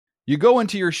You go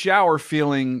into your shower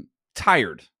feeling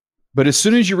tired, but as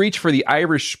soon as you reach for the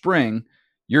Irish Spring,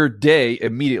 your day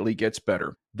immediately gets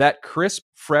better. That crisp,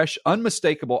 fresh,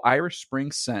 unmistakable Irish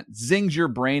Spring scent zings your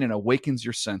brain and awakens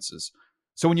your senses.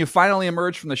 So when you finally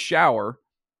emerge from the shower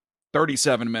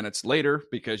 37 minutes later,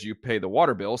 because you pay the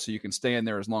water bill so you can stay in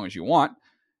there as long as you want,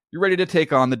 you're ready to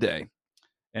take on the day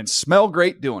and smell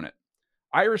great doing it.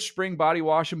 Irish Spring Body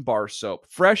Wash and Bar Soap.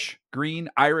 Fresh, green,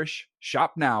 Irish.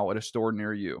 Shop now at a store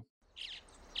near you.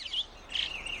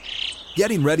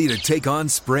 Getting ready to take on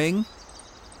spring?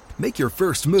 Make your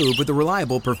first move with the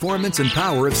reliable performance and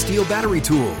power of Steel battery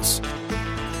tools.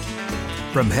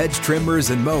 From hedge trimmers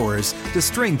and mowers to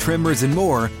string trimmers and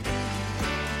more,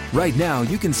 right now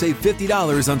you can save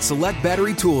 $50 on select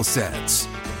battery tool sets.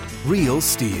 Real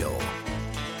Steel.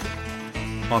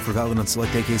 Offer valid on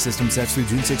select AK system sets through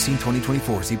June 16,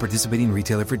 2024. See participating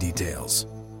retailer for details.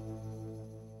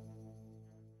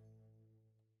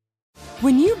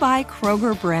 When you buy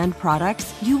Kroger brand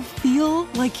products, you feel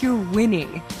like you're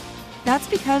winning. That's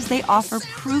because they offer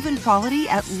proven quality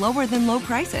at lower than low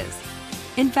prices.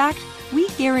 In fact, we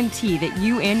guarantee that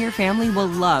you and your family will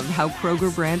love how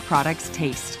Kroger brand products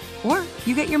taste, or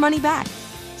you get your money back.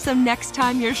 So next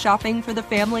time you're shopping for the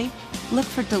family, look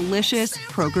for delicious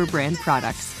Kroger brand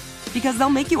products, because they'll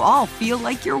make you all feel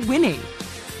like you're winning.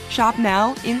 Shop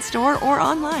now, in-store, or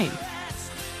online.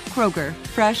 Kroger,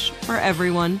 fresh for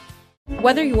everyone.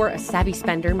 Whether you're a savvy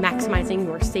spender maximizing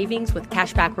your savings with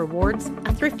cashback rewards,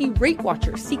 a thrifty rate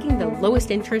watcher seeking the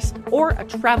lowest interest, or a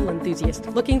travel enthusiast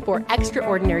looking for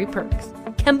extraordinary perks,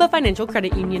 Kemba Financial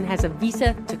Credit Union has a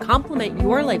visa to complement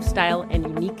your lifestyle and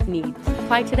unique needs.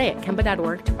 Apply today at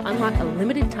Kemba.org to unlock a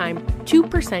limited-time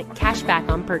 2% cash back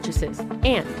on purchases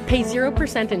and pay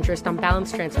 0% interest on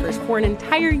balance transfers for an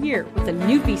entire year with a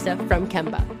new visa from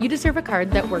Kemba. You deserve a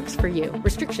card that works for you.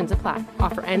 Restrictions apply.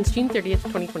 Offer ends June 30th,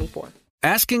 2024.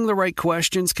 Asking the right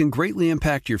questions can greatly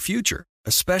impact your future,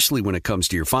 especially when it comes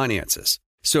to your finances.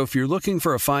 So if you're looking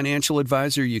for a financial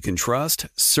advisor you can trust,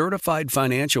 certified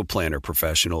financial planner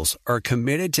professionals are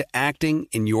committed to acting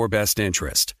in your best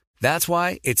interest. That's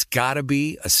why it's got to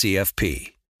be a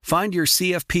CFP. Find your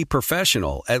CFP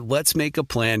professional at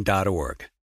letsmakeaplan.org.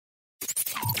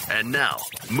 And now,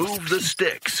 Move the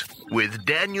Sticks with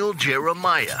Daniel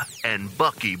Jeremiah and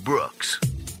Bucky Brooks.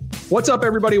 What's up,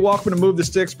 everybody? Welcome to Move the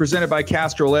Sticks, presented by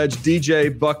Castrol Edge.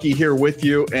 DJ, Bucky here with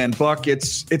you. And Buck,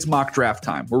 it's mock draft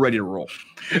time. We're ready to roll.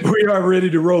 We are ready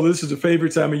to roll. This is the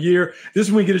favorite time of year. This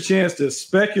is when we get a chance to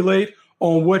speculate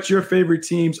on what your favorite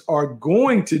teams are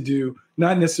going to do,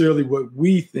 not necessarily what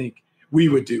we think we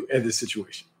would do at this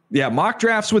situation. Yeah, mock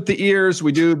drafts with the ears.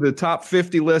 We do the top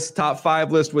 50 list, top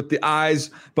 5 list with the eyes,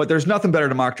 but there's nothing better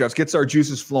than mock drafts. Gets our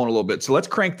juices flowing a little bit. So let's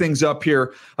crank things up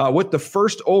here. With the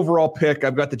first overall pick,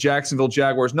 I've got the Jacksonville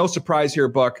Jaguars. No surprise here,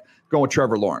 Buck, going with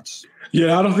Trevor Lawrence.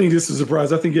 Yeah, I don't think this is a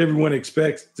surprise. I think everyone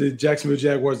expects the Jacksonville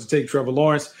Jaguars to take Trevor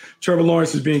Lawrence. Trevor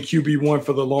Lawrence has been QB1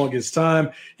 for the longest time.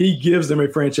 He gives them a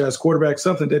franchise quarterback,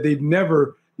 something that they've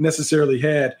never necessarily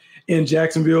had in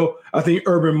Jacksonville. I think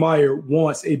Urban Meyer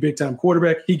wants a big-time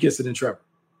quarterback. He gets it in Trevor.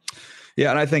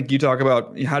 Yeah, and I think you talk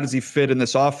about how does he fit in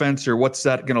this offense, or what's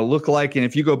that going to look like? And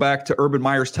if you go back to Urban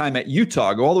Meyer's time at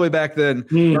Utah, go all the way back then,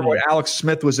 remember what Alex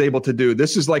Smith was able to do.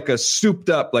 This is like a souped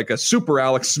up, like a super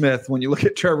Alex Smith when you look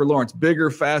at Trevor Lawrence. Bigger,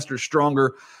 faster,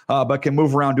 stronger, but can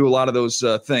move around, do a lot of those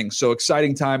things. So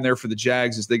exciting time there for the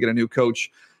Jags as they get a new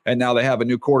coach, and now they have a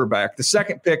new quarterback. The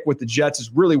second pick with the Jets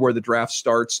is really where the draft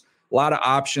starts. A lot of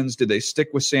options. Did they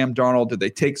stick with Sam Darnold? Did they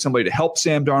take somebody to help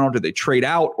Sam Darnold? Did they trade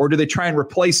out, or did they try and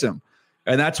replace him?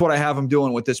 And that's what I have them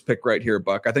doing with this pick right here,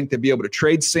 Buck. I think they'd be able to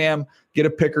trade Sam, get a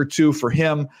pick or two for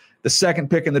him. The second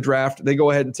pick in the draft, they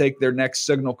go ahead and take their next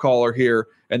signal caller here,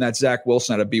 and that's Zach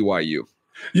Wilson out of BYU.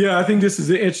 Yeah, I think this is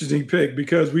an interesting pick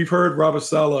because we've heard Robert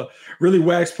Saleh really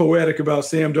wax poetic about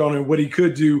Sam Darnold and what he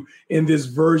could do in this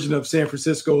version of San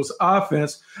Francisco's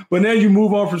offense. But now you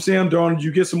move on from Sam Darnold,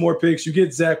 you get some more picks, you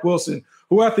get Zach Wilson,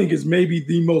 who I think is maybe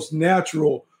the most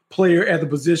natural player at the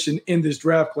position in this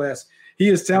draft class. He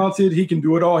is talented. He can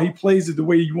do it all. He plays it the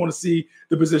way you want to see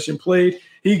the position played.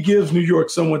 He gives New York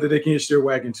someone that they can hitch their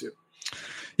wagon to.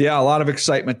 Yeah, a lot of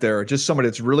excitement there. Just somebody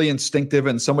that's really instinctive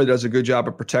and somebody that does a good job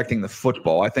of protecting the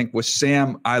football. I think with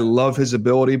Sam, I love his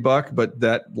ability, Buck, but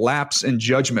that lapse in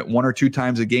judgment 1 or 2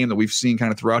 times a game that we've seen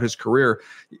kind of throughout his career,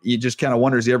 you just kind of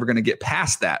wonder, is he ever going to get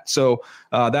past that? So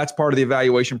that's part of the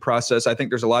evaluation process. I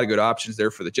think there's a lot of good options there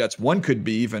for the Jets. One could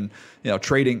be even,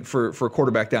 trading for a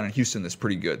quarterback down in Houston that's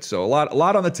pretty good. So a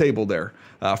lot on the table there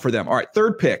for them. All right,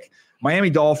 third pick, Miami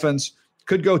Dolphins.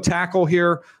 Could go tackle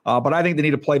here, but I think they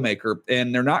need a playmaker.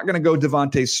 And they're not going to go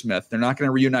Devontae Smith. They're not going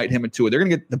to reunite him and Tua. They're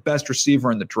going to get the best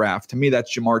receiver in the draft. To me,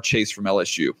 that's Ja'Marr Chase from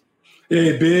LSU.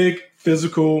 A big,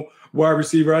 physical wide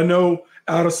receiver. I know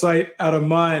out of sight, out of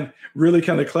mind really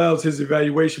kind of clouds his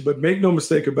evaluation, but make no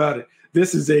mistake about it.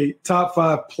 This is a top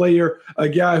 5 player, a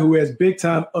guy who has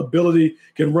big-time ability,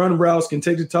 can run routes, can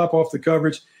take the top off the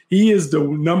coverage. He is the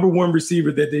number 1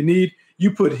 receiver that they need.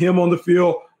 You put him on the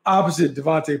field opposite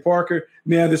Devontae Parker.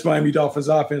 Now this Miami Dolphins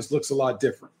offense looks a lot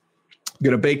different.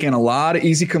 Going to bake in a lot of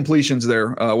easy completions there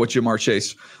with Ja'Marr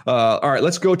Chase. All right,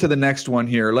 let's go to the next one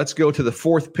here. Let's go to the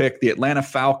 4th pick, the Atlanta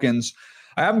Falcons.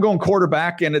 I have them going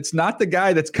quarterback, and it's not the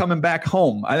guy that's coming back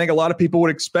home. I think a lot of people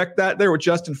would expect that there with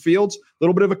Justin Fields. A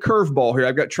little bit of a curveball here.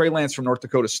 I've got Trey Lance from North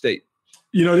Dakota State.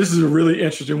 This is a really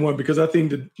interesting one because I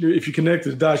think that if you connect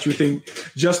the dots, you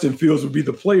think Justin Fields would be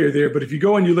the player there. But if you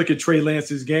go and you look at Trey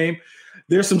Lance's game,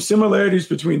 there's some similarities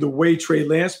between the way Trey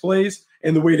Lance plays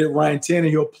and the way that Ryan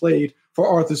Tannehill played for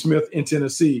Arthur Smith in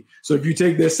Tennessee. So if you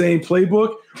take that same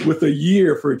playbook with a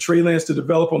year for Trey Lance to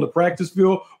develop on the practice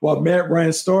field while Matt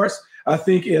Ryan starts, I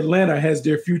think Atlanta has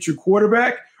their future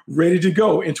quarterback ready to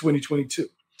go in 2022.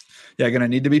 Yeah, going to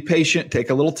need to be patient, take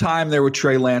a little time there with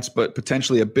Trey Lance, but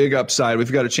potentially a big upside.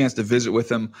 We've got a chance to visit with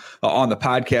him on the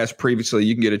podcast previously.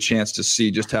 You can get a chance to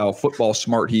see just how football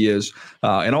smart he is,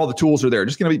 and all the tools are there.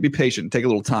 Just going to be patient, take a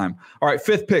little time. All right,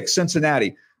 5th pick,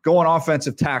 Cincinnati. Going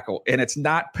offensive tackle, and it's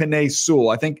not Penei Sewell.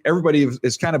 I think everybody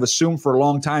is kind of assumed for a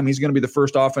long time he's going to be the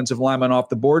first offensive lineman off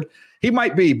the board. He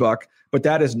might be, Buck, but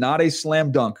that is not a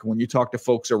slam dunk when you talk to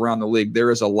folks around the league. There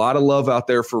is a lot of love out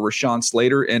there for Rashawn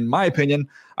Slater. In my opinion,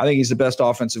 I think he's the best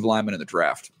offensive lineman in the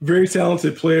draft. Very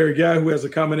talented player, a guy who has a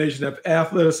combination of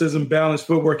athleticism, balance,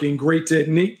 footwork, and great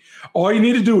technique. All you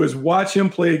need to do is watch him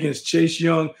play against Chase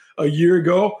Young a year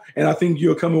ago, and I think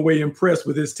you'll come away impressed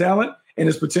with his talent and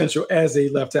his potential as a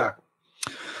left tackle.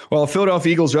 Well,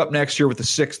 Philadelphia Eagles are up next year with the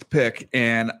 6th pick,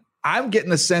 and I'm getting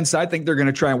the sense I think they're going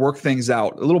to try and work things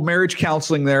out. A little marriage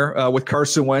counseling there with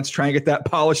Carson Wentz, trying to get that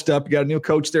polished up. You got a new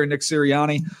coach there, Nick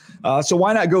Sirianni. So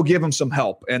why not go give him some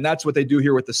help? And that's what they do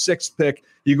here with the 6th pick.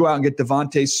 You go out and get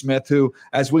Devontae Smith, who,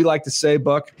 as we like to say,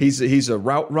 Buck, he's a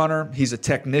route runner. He's a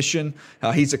technician.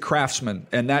 He's a craftsman,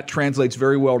 and that translates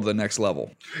very well to the next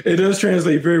level. It does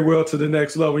translate very well to the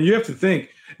next level. And you have to think,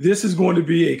 this is going to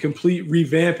be a complete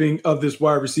revamping of this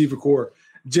wide receiver core.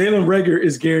 Jalen Reagor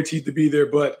is guaranteed to be there,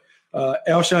 but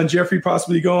Alshon Jeffrey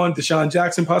possibly gone, Deshaun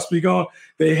Jackson possibly gone.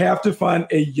 They have to find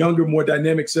a younger, more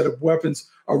dynamic set of weapons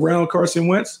around Carson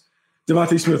Wentz.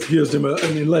 Devontae Smith gives them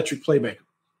an electric playmaker.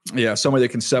 Yeah, somebody that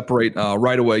can separate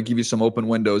right away, give you some open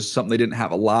windows, something they didn't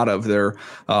have a lot of there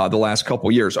the last couple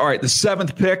of years. All right, the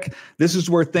 7th pick, this is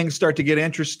where things start to get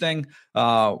interesting.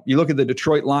 You look at the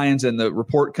Detroit Lions, and the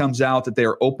report comes out that they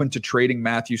are open to trading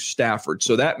Matthew Stafford.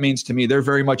 So that means to me they're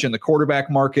very much in the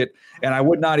quarterback market, and I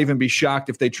would not even be shocked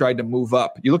if they tried to move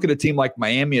up. You look at a team like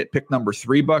Miami at pick number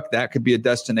 3, Buck, that could be a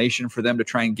destination for them to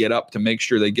try and get up to make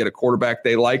sure they get a quarterback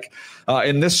they like.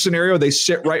 In this scenario, they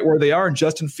sit right where they are, and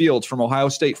Justin Fields from Ohio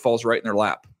State falls right in their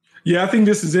lap. Yeah, I think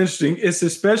this is interesting. It's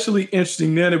especially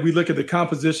interesting now that we look at the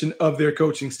composition of their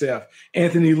coaching staff.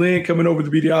 Anthony Lynn coming over to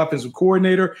be the offensive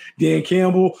coordinator. Dan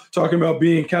Campbell talking about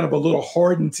being kind of a little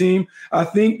hardened team. I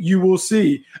think you will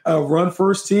see a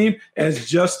run-first team as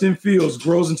Justin Fields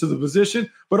grows into the position,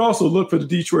 but also look for the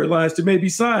Detroit Lions to maybe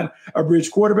sign a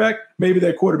bridge quarterback. Maybe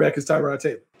that quarterback is Tyrod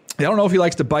Taylor. I don't know if he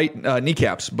likes to bite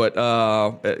kneecaps, but I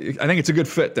think it's a good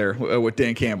fit there with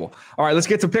Dan Campbell. All right, let's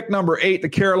get to pick number 8, the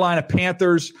Carolina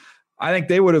Panthers. I think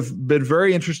they would have been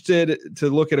very interested to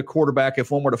look at a quarterback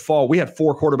if one were to fall. We had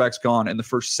 4 quarterbacks gone in the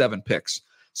first 7 picks.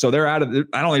 So they're out of it.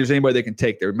 I don't think there's anybody they can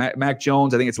take there. Mac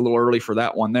Jones, I think it's a little early for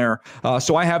that one there.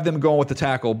 So I have them going with the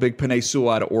tackle, big Penei Sewell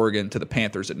out of Oregon, to the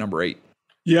Panthers at number 8.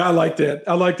 Yeah, I like that.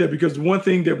 I like that because one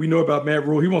thing that we know about Matt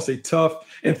Rule, he wants a tough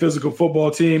and physical football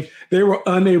team. They were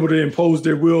unable to impose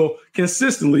their will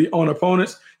consistently on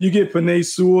opponents. You get Penei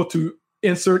Sewell to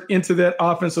insert into that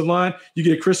offensive line. You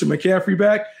get Christian McCaffrey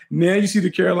back. Now you see the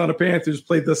Carolina Panthers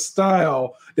play the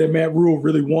style that Matt Rule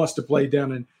really wants to play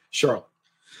down in Charlotte.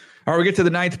 All right, we get to the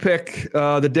 9th pick,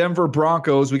 the Denver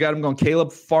Broncos. We got him going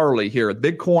Caleb Farley here, a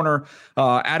big corner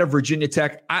out of Virginia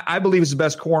Tech. I believe he's the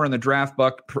best corner in the draft,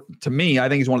 Buck. To me, I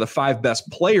think he's one of the 5 best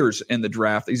players in the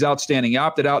draft. He's outstanding. He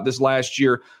opted out this last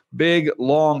year. Big,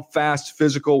 long, fast,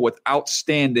 physical with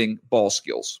outstanding ball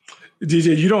skills.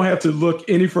 DJ, you don't have to look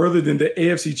any further than the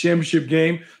AFC Championship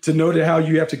game to know that how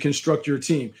you have to construct your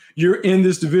team. You're in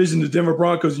this division, the Denver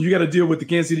Broncos, and you got to deal with the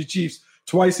Kansas City Chiefs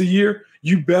twice a year,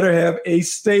 you better have a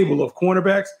stable of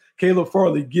cornerbacks. Caleb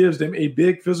Farley gives them a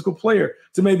big physical player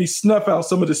to maybe snuff out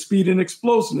some of the speed and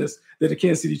explosiveness that the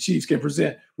Kansas City Chiefs can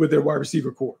present with their wide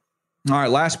receiver core. All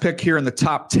right, last pick here in the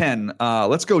top 10.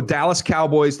 Let's go Dallas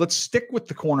Cowboys. Let's stick with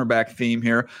the cornerback theme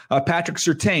here. Patrick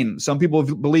Surtain. Some people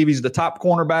believe he's the top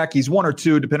cornerback. He's one or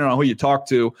two, depending on who you talk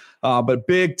to. But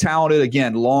big, talented,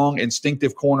 again, long,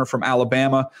 instinctive corner from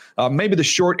Alabama. Maybe the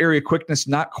short area quickness,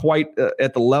 not quite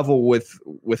at the level with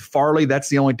Farley. That's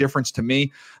the only difference to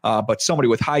me. But somebody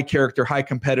with high character, high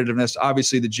competitiveness.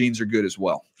 Obviously, the genes are good as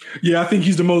well. Yeah, I think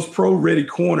he's the most pro-ready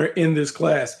corner in this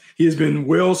class. He has been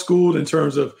well-schooled in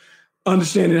terms of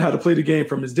understanding how to play the game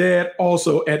from his dad,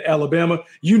 also at Alabama.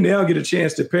 You now get a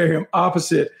chance to pair him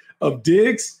opposite of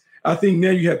Diggs. I think now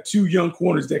you have two young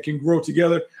corners that can grow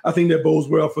together. I think that bodes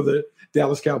well for the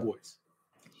Dallas Cowboys.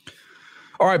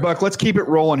 All right, Buck, let's keep it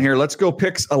rolling here. Let's go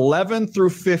picks 11 through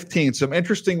 15. Some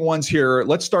interesting ones here.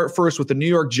 Let's start first with the New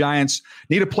York Giants.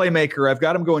 Need a playmaker. I've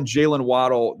got him going Jalen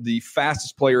Waddle, the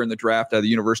fastest player in the draft out of the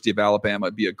University of Alabama.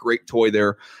 It'd be a great toy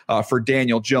there for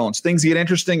Daniel Jones. Things get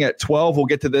interesting at 12. We'll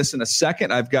get to this in a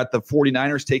second. I've got the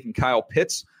 49ers taking Kyle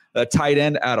Pitts, a tight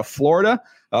end out of Florida.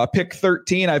 Pick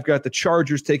 13, I've got the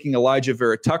Chargers taking Elijah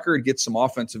Vera Tucker to get some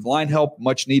offensive line help,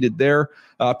 much needed there.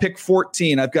 Pick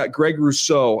 14, I've got Greg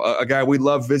Rousseau, a guy we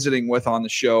love visiting with on the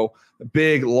show, a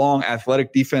big, long,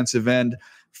 athletic defensive end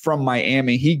from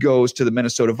Miami. He goes to the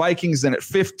Minnesota Vikings. Then at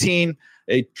 15,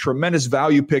 a tremendous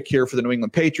value pick here for the New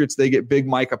England Patriots. They get big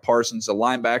Micah Parsons, a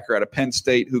linebacker out of Penn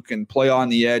State who can play on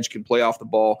the edge, can play off the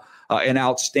ball, an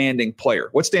outstanding player.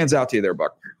 What stands out to you there,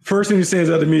 Buck? First thing that stands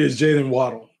out to me is Jalen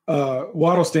Waddle.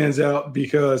 Waddle stands out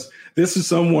because this is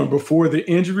someone before the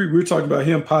injury. We're talking about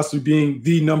him possibly being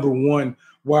the number one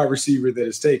wide receiver that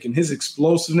is taken. His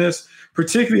explosiveness,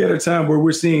 particularly at a time where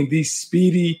we're seeing these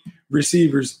speedy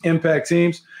receivers impact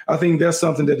teams, I think that's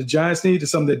something that the Giants need.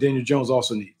 It's something that Daniel Jones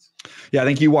also needs. Yeah, I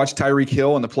think you watch Tyreek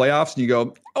Hill in the playoffs and you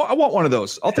go, oh, I want one of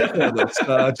those. I'll take one of those.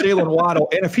 Jalen Waddle.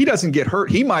 And if he doesn't get hurt,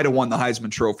 he might have won the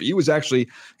Heisman Trophy. He was actually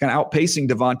kind of outpacing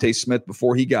Devontae Smith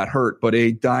before he got hurt, but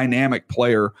a dynamic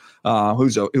player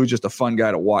who's just a fun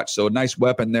guy to watch. So a nice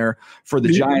weapon there for the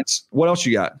Giants. What else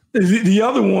you got? The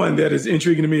other one that is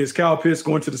intriguing to me is Kyle Pitts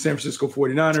going to the San Francisco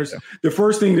 49ers. Yeah. The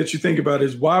first thing that you think about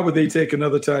is why would they take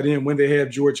another tight end when they have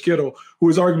George Kittle, who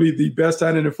is arguably the best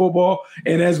tight end in football?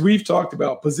 And as we've talked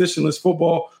about, positionless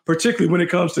football, particularly when it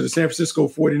comes to the San Francisco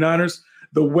 49ers,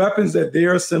 the weapons that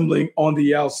they're assembling on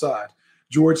the outside,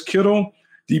 George Kittle,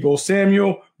 Deebo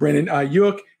Samuel, Brandon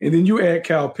Ayuk, and then you add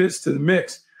Kyle Pitts to the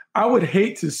mix. I would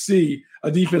hate to see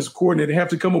a defensive coordinator have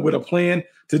to come up with a plan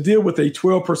to deal with a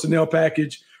 12 personnel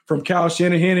package from Kyle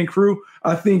Shanahan and crew.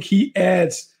 I think he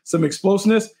adds some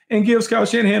explosiveness and gives Kyle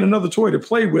Shanahan another toy to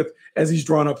play with as he's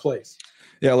drawn up plays.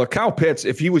 Yeah, look, Kyle Pitts,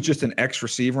 if he was just an X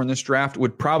receiver in this draft,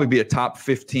 would probably be a top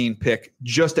 15 pick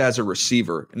just as a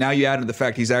receiver. Now you add to the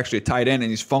fact he's actually a tight end and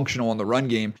he's functional in the run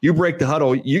game. You break the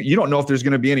huddle, you don't know if there's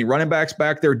going to be any running backs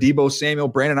back there. Deebo Samuel,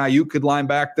 Brandon Ayuk could line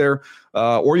back there,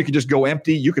 or you could just go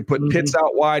empty. You could put Pitts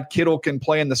out wide. Kittle can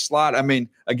play in the slot. I mean,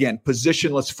 again,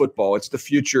 positionless football. It's the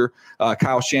future.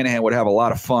 Kyle Shanahan would have a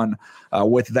lot of fun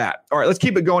with that. All right, let's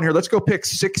keep it going here. Let's go pick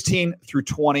 16 through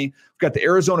 20. We've got the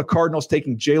Arizona Cardinals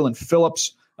taking Jalen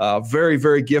Phillips. Very,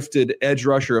 very gifted edge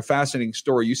rusher, a fascinating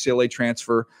story. UCLA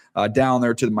transfer down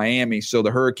there to the Miami. So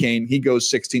the Hurricane, he goes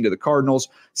 16 to the Cardinals.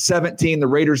 17, the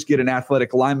Raiders get an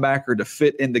athletic linebacker to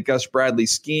fit into Gus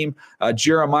Bradley's scheme.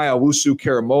 Jeremiah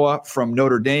Owusu-Karamoah from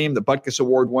Notre Dame, the Butkus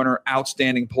Award winner,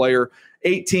 outstanding player.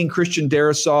 18, Christian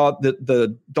Darrisaw.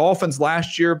 The Dolphins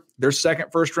last year, their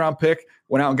second first-round pick,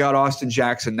 went out and got Austin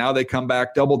Jackson. Now they come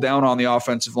back, double down on the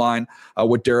offensive line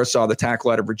with Darrisaw, the tackle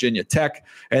out of Virginia Tech.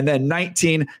 And then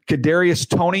 19, Kadarius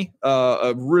Toney,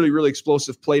 a really, really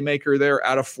explosive playmaker there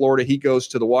out of Florida. He goes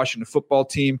to the Washington football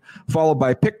team, followed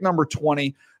by pick number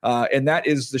 20. And that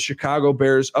is the Chicago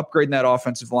Bears upgrading that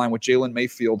offensive line with Jalen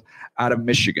Mayfield out of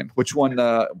Michigan. Which one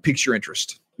piques your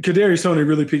interest? Kadarius Toney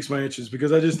really piques my interest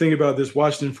because I just think about this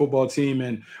Washington football team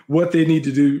and what they need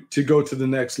to do to go to the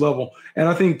next level. And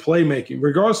I think playmaking,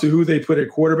 regardless of who they put at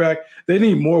quarterback, they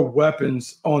need more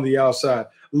weapons on the outside.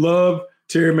 Love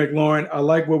Terry McLaurin. I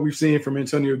like what we've seen from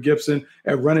Antonio Gibson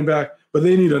at running back, but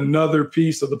they need another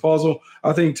piece of the puzzle.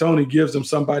 I think Toney gives them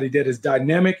somebody that is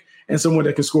dynamic and someone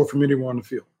that can score from anywhere on the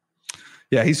field.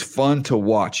 Yeah, he's fun to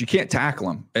watch. You can't tackle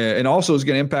him. And also is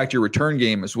going to impact your return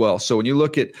game as well. So when you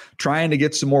look at trying to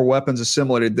get some more weapons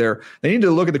assimilated there, they need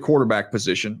to look at the quarterback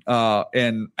position.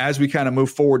 And as we kind of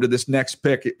move forward to this next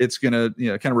pick, it's going to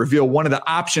kind of reveal one of the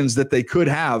options that they could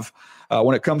have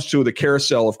when it comes to the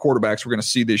carousel of quarterbacks we're going to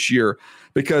see this year.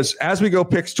 Because as we go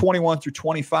picks 21 through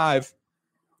 25,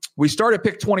 we start at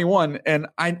pick 21, and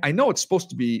I know it's supposed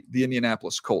to be the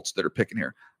Indianapolis Colts that are picking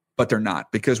here, but they're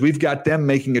not, because we've got them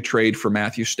making a trade for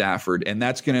Matthew Stafford, and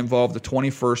that's going to involve the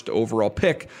 21st overall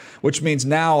pick, which means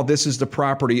now this is the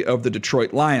property of the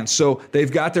Detroit Lions. So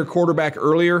they've got their quarterback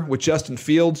earlier with Justin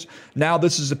Fields. Now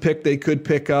this is a pick they could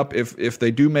pick up if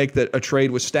they do make a trade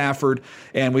with Stafford,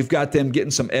 and we've got them getting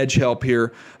some edge help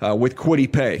here with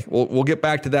Kwity Paye. We'll get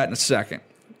back to that in a second.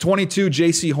 22,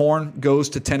 J.C. Horn goes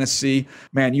to Tennessee.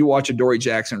 Man, you watch Adoree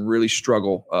Jackson really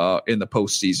struggle in the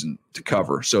postseason to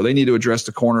cover. So they need to address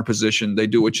the corner position. They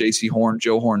do with J.C. Horn,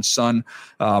 Joe Horn's son,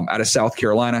 out of South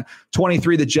Carolina.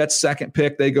 23, the Jets' second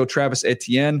pick. They go Travis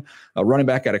Etienne, running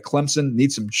back out of Clemson.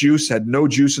 Needs some juice. Had no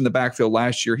juice in the backfield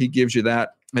last year. He gives you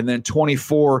that. And then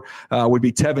 24 would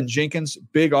be Tevin Jenkins,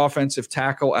 big offensive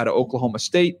tackle out of Oklahoma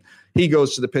State. He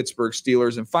goes to the Pittsburgh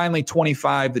Steelers. And finally,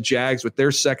 25, the Jags with their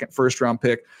second first-round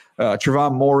pick,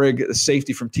 Trevon Moehrig, the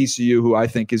safety from TCU, who I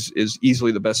think is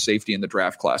easily the best safety in the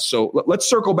draft class. So let's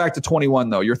circle back to 21,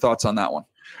 though. Your thoughts on that one?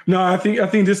 No, I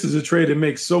think this is a trade that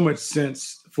makes so much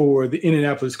sense for the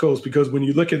Indianapolis Colts, because when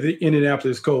you look at the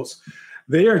Indianapolis Colts,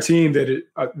 they are a team that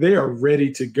they are ready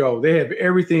to go. They have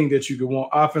everything that you could want.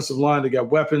 Offensive line, they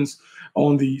got weapons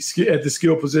at the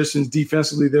skill positions.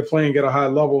 Defensively, they're playing at a high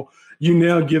level. You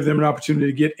now give them an opportunity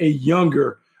to get a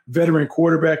younger veteran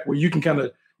quarterback where you can kind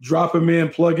of drop him in,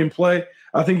 plug and play.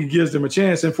 I think it gives them a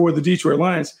chance. And for the Detroit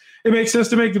Lions, it makes sense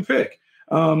to make the pick.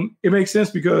 It makes sense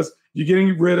because you're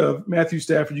getting rid of Matthew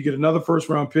Stafford. You get another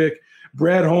first-round pick.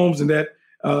 Brad Holmes and that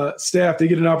staff, they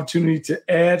get an opportunity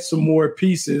to add some more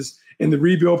pieces in the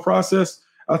rebuild process.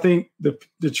 I think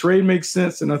the trade makes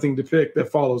sense, and I think the pick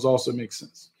that follows also makes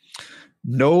sense.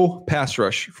 No pass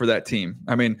rush for that team.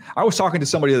 I mean, I was talking to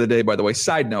somebody the other day, by the way,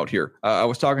 side note here. I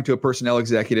was talking to a personnel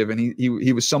executive, and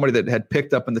he was somebody that had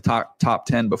picked up in the top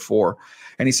 10 before.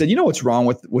 And he said, you know what's wrong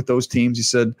with those teams? He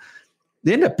said,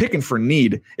 they end up picking for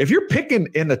need. If you're picking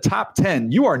in the top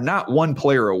 10, you are not one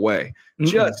player away.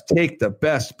 Mm-hmm. Just take the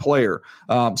best player.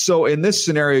 So in this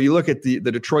scenario, you look at the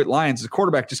Detroit Lions, the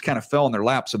quarterback just kind of fell in their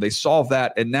lap. So they solved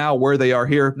that. And now where they are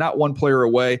here, not one player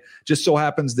away, just so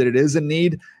happens that it is a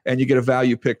need, and you get a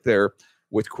value pick there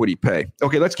with Kwity Paye.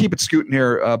 Okay, let's keep it scooting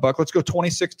here, Buck. Let's go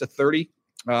 26 to 30.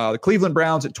 The Cleveland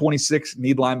Browns at 26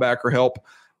 need linebacker help.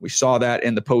 We saw that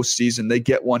in the postseason. They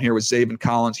get one here with Zaven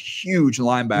Collins, huge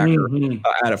linebacker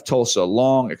out of Tulsa,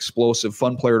 long, explosive,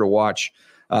 fun player to watch.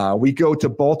 We go to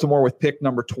Baltimore with pick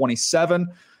number 27,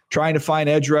 trying to find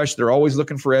edge rush. They're always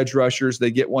looking for edge rushers. They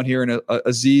get one here in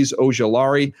Azeez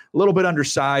Ojulari, a little bit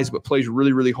undersized, but plays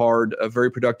really, really hard. A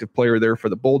very productive player there for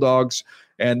the Bulldogs.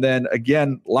 And then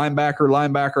again,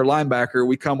 linebacker.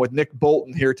 We come with Nick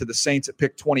Bolton here to the Saints at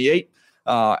pick 28,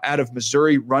 out of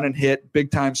Missouri, run and hit,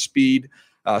 big time speed.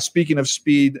 Speaking of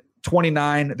speed,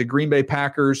 29, the Green Bay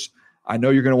Packers. I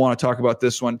know you're going to want to talk about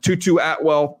this one. Tutu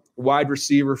Atwell, wide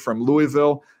receiver from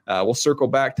Louisville. We'll circle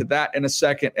back to that in a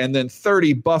second. And then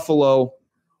 30, Buffalo.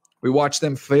 We watched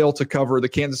them fail to cover the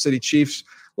Kansas City Chiefs.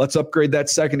 Let's upgrade that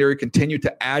secondary, continue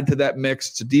to add to that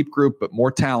mix. It's a deep group, but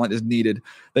more talent is needed.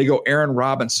 They go Aaron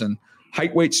Robinson,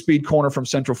 height, weight, speed corner from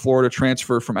Central Florida,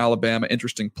 transfer from Alabama,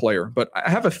 interesting player. But I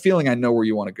have a feeling I know where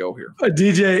you want to go here.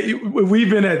 DJ, we've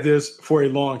been at this for a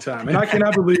long time, and I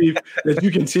cannot believe that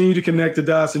you continue to connect the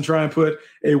dots and try and put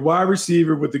a wide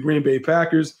receiver with the Green Bay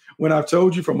Packers when I've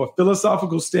told you from a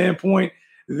philosophical standpoint,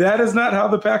 that is not how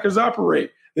the Packers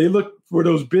operate. They look for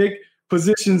those big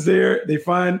positions there. They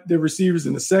find their receivers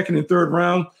in the second and third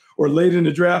round or late in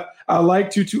the draft. I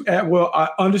like Tutu Atwell. I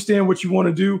understand what you want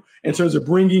to do in terms of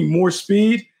bringing more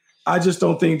speed. I just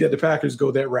don't think that the Packers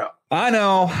go that route. I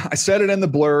know. I said it in the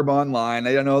blurb online.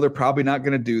 I know they're probably not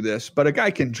going to do this, but a guy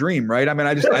can dream, right? I mean,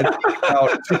 I think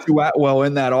about Tutu Atwell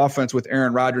in that offense with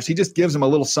Aaron Rodgers. He just gives them a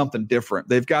little something different.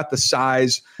 They've got the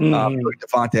size.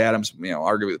 Devontae Adams,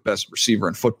 arguably the best receiver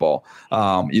in football.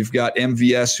 You've got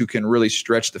MVS who can really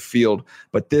stretch the field,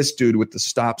 but this dude with the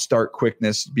stop-start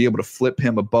quickness, be able to flip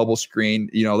him a bubble screen.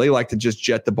 They like to just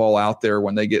jet the ball out there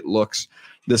when they get looks.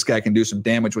 This guy can do some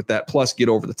damage with that, plus get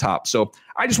over the top. So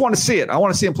I just want to see it. I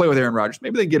want to see him play with Aaron Rodgers.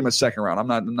 Maybe they can get him a second round.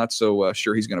 I'm not so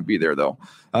sure he's going to be there, though.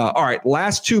 All right,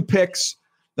 last two picks.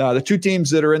 The two teams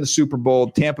that are in the Super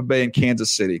Bowl, Tampa Bay and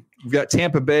Kansas City. We've got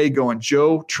Tampa Bay going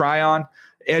Joe Tryon,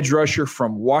 edge rusher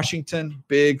from Washington,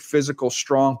 big, physical,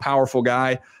 strong, powerful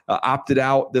guy, opted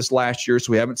out this last year,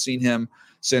 so we haven't seen him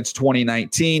since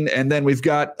 2019. And then we've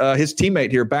got his teammate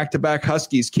here, back-to-back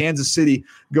Huskies, Kansas City,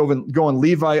 going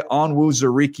Levi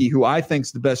Onwuzurike, who I think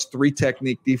is the best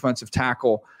three-technique defensive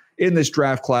tackle in this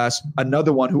draft class,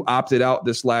 another one who opted out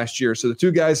this last year. So the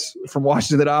two guys from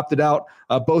Washington that opted out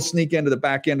both sneak into the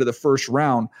back end of the first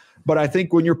round. But I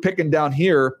think when you're picking down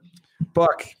here,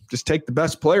 Buck, just take the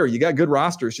best player. You got good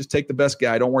rosters. Just take the best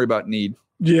guy. Don't worry about need.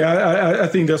 Yeah, I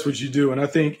think that's what you do. And I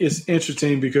think it's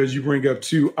interesting because you bring up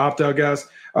 2 opt-out guys.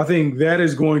 I think that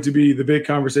is going to be the big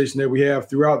conversation that we have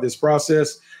throughout this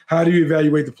process. How do you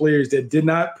evaluate the players that did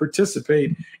not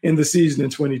participate in the season in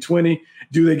 2020?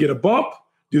 Do they get a bump?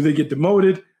 Do they get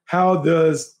demoted? How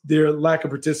does their lack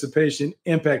of participation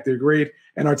impact their grade?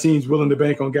 And are teams willing to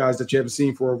bank on guys that you haven't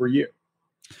seen for over a year?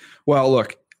 Well,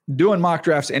 look, doing mock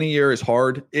drafts any year is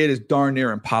hard. It is darn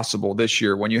near impossible this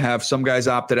year when you have some guys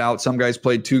opted out, some guys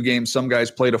played 2 games, some guys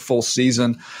played a full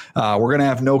season. We're going to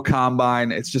have no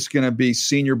combine. It's just going to be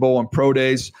Senior Bowl and pro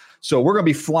days. So we're going to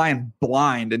be flying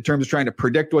blind in terms of trying to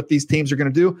predict what these teams are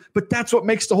going to do. But that's what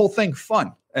makes the whole thing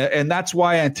fun. And that's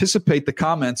why I anticipate the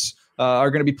comments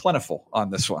are going to be plentiful on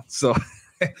this one. So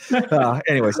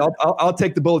anyways, I'll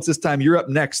take the bullets this time. You're up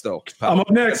next, though. I'm up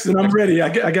next, and I'm ready.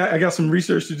 I got some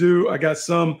research to do. I got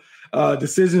some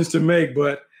decisions to make,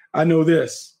 but I know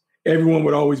this. Everyone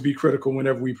would always be critical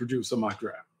whenever we produce a mock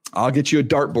draft. I'll get you a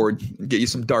dartboard, get you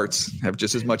some darts, have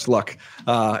just as much luck.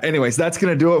 Anyways, that's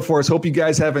going to do it for us. Hope you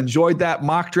guys have enjoyed that.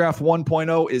 Mock Draft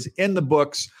 1.0 is in the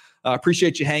books.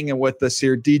 Appreciate you hanging with us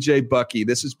here. DJ Bucky,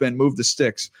 this has been Move the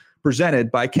Sticks, presented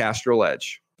by Castrol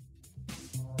Edge.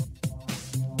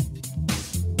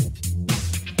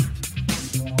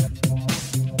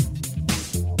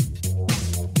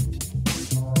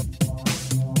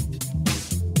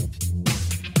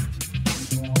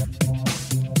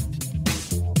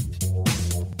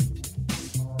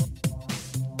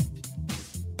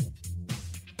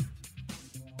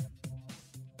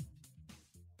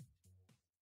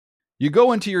 You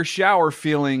go into your shower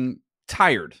feeling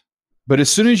tired, but as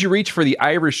soon as you reach for the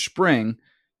Irish Spring,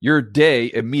 your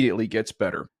day immediately gets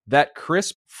better. That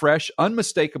crisp, fresh,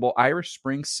 unmistakable Irish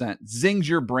Spring scent zings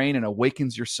your brain and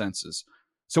awakens your senses.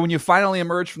 So when you finally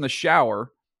emerge from the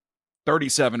shower,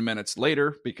 37 minutes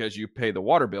later, because you pay the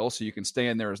water bill so you can stay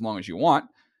in there as long as you want,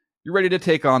 you're ready to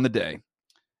take on the day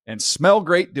and smell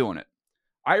great doing it.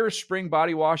 Irish Spring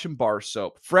Body Wash and Bar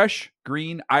Soap. Fresh,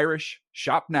 green, Irish.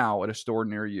 Shop now at a store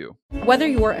near you. Whether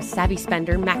you're a savvy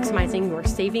spender maximizing your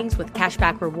savings with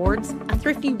cashback rewards, a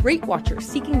thrifty rate watcher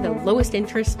seeking the lowest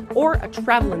interest, or a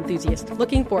travel enthusiast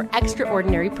looking for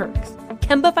extraordinary perks,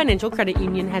 Kemba Financial Credit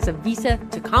Union has a visa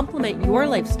to complement your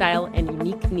lifestyle and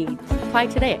unique needs. Apply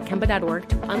today at Kemba.org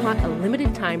to unlock a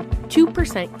limited time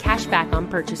 2% cash back on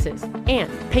purchases and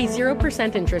pay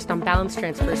 0% interest on balance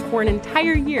transfers for an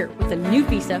entire year with a new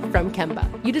visa from Kemba.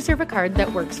 You deserve a card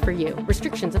that works for you.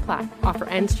 Restrictions apply. Offer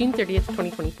ends June 30th,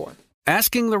 2024.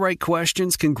 Asking the right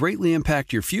questions can greatly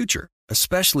impact your future,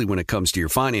 especially when it comes to your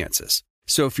finances.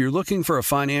 So if you're looking for a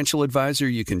financial advisor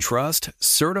you can trust,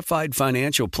 certified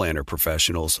financial planner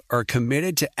professionals are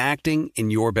committed to acting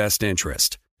in your best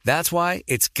interest. That's why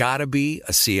it's got to be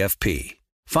a CFP.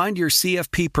 Find your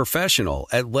CFP professional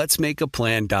at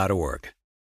letsmakeaplan.org.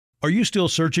 Are you still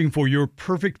searching for your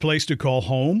perfect place to call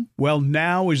home? Well,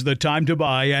 now is the time to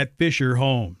buy at Fisher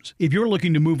Homes. If you're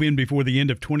looking to move in before the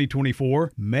end of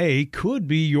 2024, May could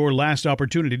be your last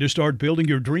opportunity to start building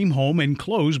your dream home and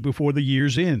close before the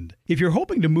year's end. If you're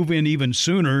hoping to move in even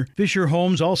sooner, Fisher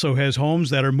Homes also has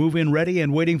homes that are move-in ready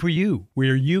and waiting for you,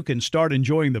 where you can start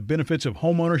enjoying the benefits of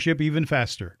homeownership even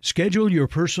faster. Schedule your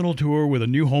personal tour with a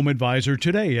new home advisor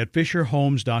today at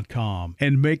FisherHomes.com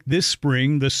and make this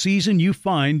spring the season you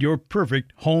find your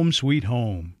perfect home sweet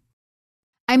home.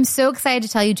 I'm so excited to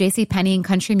tell you JCPenney and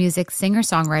country music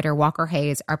singer-songwriter Walker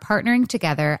Hayes are partnering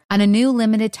together on a new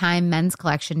limited-time men's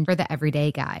collection for the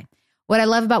everyday guy. What I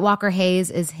love about Walker Hayes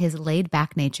is his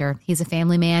laid-back nature. He's a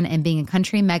family man, and being a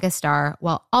country megastar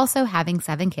while also having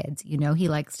 7 kids, you know he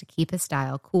likes to keep his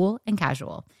style cool and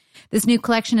casual. This new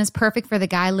collection is perfect for the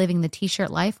guy living the t-shirt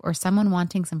life or someone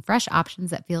wanting some fresh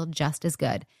options that feel just as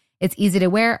good. It's easy to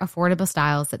wear, affordable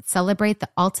styles that celebrate the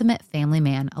ultimate family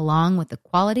man, along with the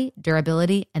quality,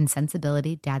 durability, and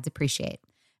sensibility dads appreciate.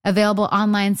 Available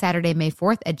online Saturday, May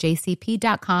 4th at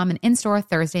jcp.com and in-store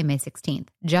Thursday, May 16th,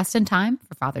 just in time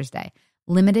for Father's Day.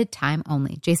 Limited time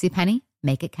only. JCPenney,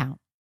 make it count.